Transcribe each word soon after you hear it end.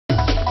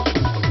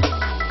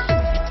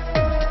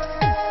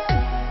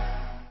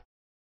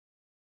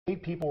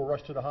8 people were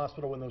rushed to the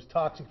hospital when those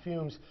toxic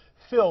fumes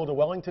filled a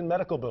Wellington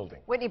medical building.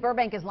 Whitney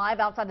Burbank is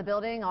live outside the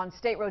building on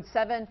State Road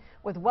 7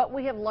 with what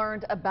we have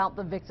learned about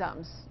the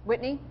victims.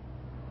 Whitney?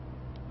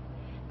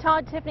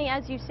 Todd, Tiffany,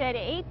 as you said,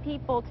 8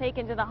 people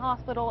taken to the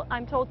hospital.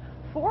 I'm told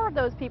 4 of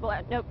those people,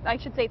 no, I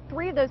should say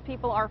 3 of those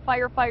people are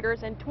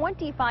firefighters and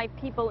 25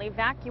 people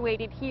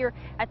evacuated here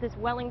at this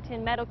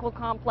Wellington medical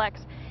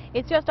complex.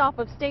 It's just off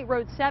of State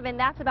Road 7.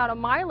 That's about a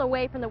mile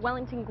away from the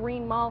Wellington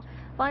Green Mall.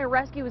 Fire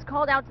rescue was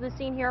called out to the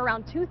scene here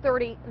around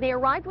 2:30. They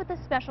arrived with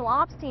a special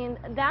ops team.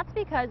 That's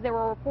because there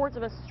were reports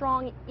of a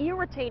strong,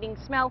 irritating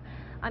smell.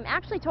 I'm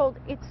actually told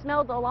it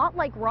smelled a lot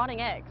like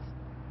rotting eggs.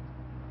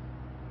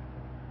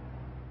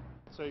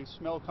 It's a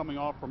smell coming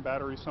off from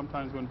batteries.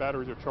 Sometimes when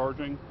batteries are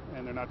charging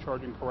and they're not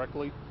charging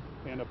correctly,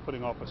 they end up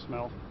putting off a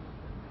smell.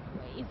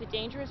 Is it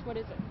dangerous? What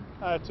is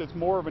it? It's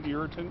more of an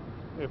irritant.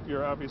 If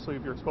you're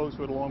exposed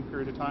to it a long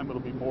period of time,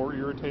 it'll be more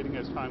irritating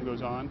as time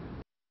goes on.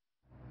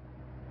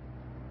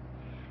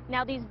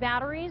 Now these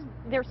batteries,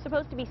 they're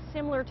supposed to be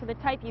similar to the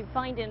type you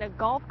find in a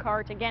golf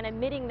cart, again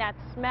emitting that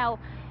smell.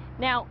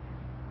 Now,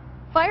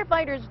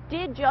 firefighters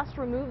did just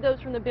remove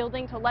those from the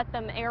building to let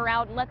them air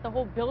out and let the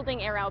whole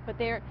building air out, but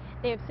they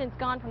have since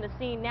gone from the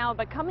scene now.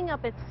 But coming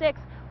up at 6,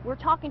 we're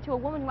talking to a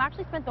woman who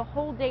actually spent the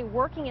whole day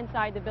working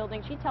inside the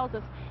building. She tells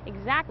us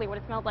exactly what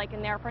it smelled like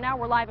in there. For now,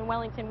 we're live in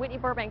Wellington. Whitney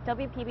Burbank,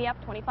 WPBF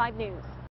 25 News.